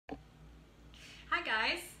Hi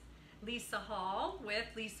guys, Lisa Hall with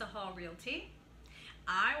Lisa Hall Realty.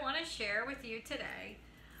 I want to share with you today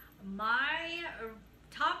my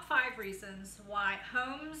top 5 reasons why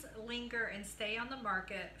homes linger and stay on the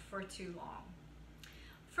market for too long.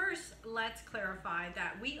 First, let's clarify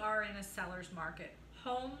that we are in a seller's market.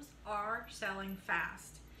 Homes are selling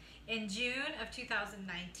fast. In June of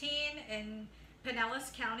 2019 in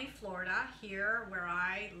Pinellas County, Florida, here where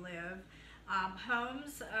I live,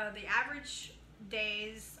 the average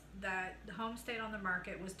days that the home stayed on the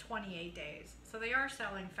market was 28 days. So they are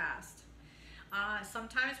selling fast.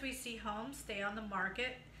 Sometimes we see homes stay on the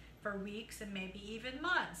market for weeks and maybe even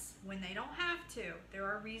months when they don't have to. There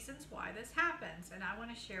are reasons why this happens, and I want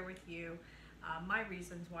to share with you my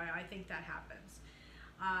reasons why I think that happens.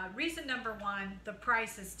 Reason number 1, the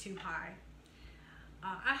price is too high.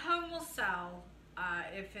 A home will sell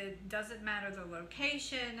if it doesn't matter the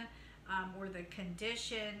location or the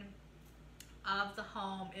condition of the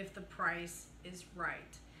home if the price is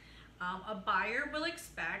right. A buyer will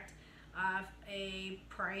expect a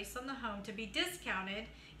price on the home to be discounted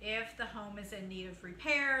if the home is in need of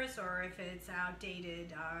repairs or if it's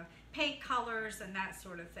outdated paint colors and that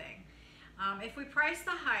sort of thing. If we price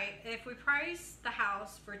the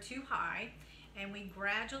house for too high and we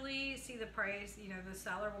gradually see the price, the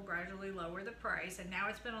seller will gradually lower the price, and now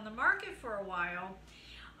it's been on the market for a while,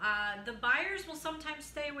 the buyers will sometimes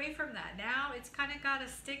stay away from that. Now it's kind of got a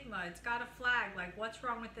stigma, it's got a flag, like what's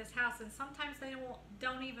wrong with this house, and sometimes they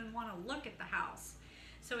don't even want to look at the house.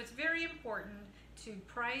 So it's very important to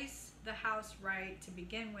price the house right to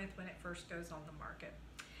begin with when it first goes on the market.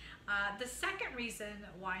 The second reason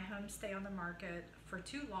why homes stay on the market for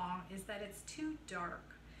too long is that it's too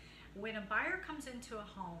dark. When a buyer comes into a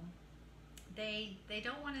home, they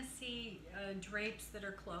don't want to see drapes that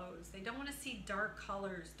are closed. They don't want to see dark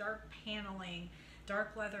colors, dark paneling,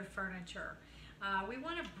 dark leather furniture. We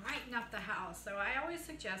want to brighten up the house. So I always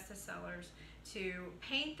suggest to sellers to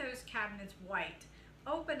paint those cabinets white,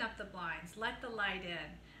 open up the blinds, let the light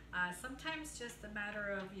in. Sometimes just a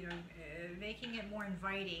matter of making it more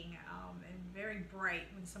inviting and very bright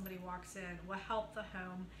when somebody walks in will help the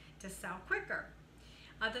home to sell quicker.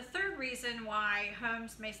 The third reason why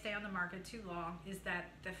homes may stay on the market too long is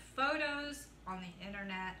that the photos on the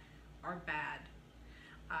internet are bad.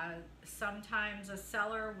 Sometimes a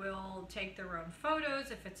seller will take their own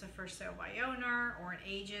photos if it's a for sale by owner, or an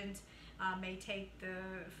agent may take the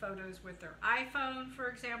photos with their iPhone, for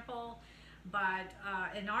example. But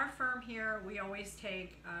in our firm here, we always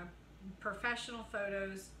take professional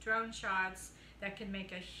photos, drone shots that can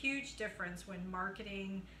make a huge difference when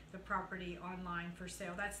marketing the property online for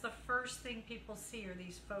sale. That's the first thing people see are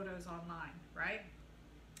these photos online, right?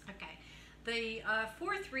 Okay. The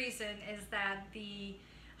fourth reason is that the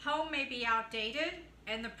home may be outdated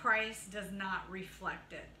and the price does not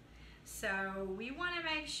reflect it. So we want to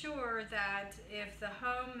make sure that if the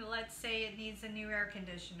home, let's say it needs a new air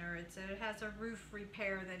conditioner, it has a roof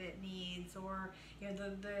repair that it needs, or the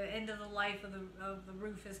end of the life of the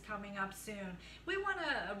roof is coming up soon, we want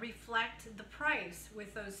to reflect the price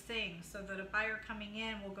with those things so that a buyer coming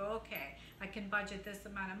in will go, okay, I can budget this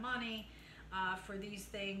amount of money for these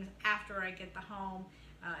things after I get the home,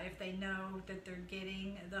 if they know that they're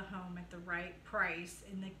getting the home at the right price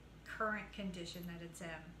in the current condition that it's in.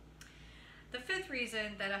 The fifth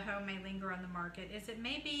reason that a home may linger on the market is it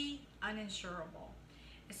may be uninsurable.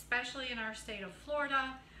 Especially in our state of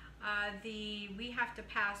Florida, we have to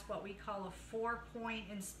pass what we call a 4-point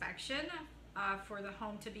inspection for the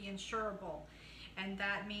home to be insurable. And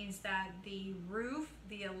that means that the roof,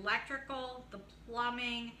 the electrical, the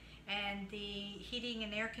plumbing, and the heating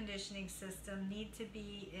and air conditioning system need to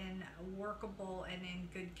be in workable and in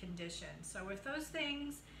good condition. So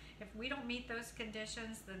if we don't meet those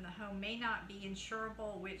conditions, then the home may not be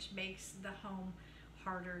insurable, which makes the home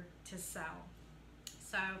harder to sell.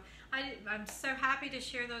 So I'm so happy to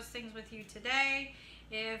share those things with you today.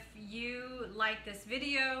 If you like this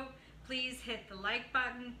video, please hit the like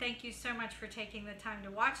button. Thank you so much for taking the time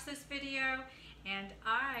to watch this video, and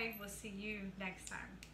I will see you next time.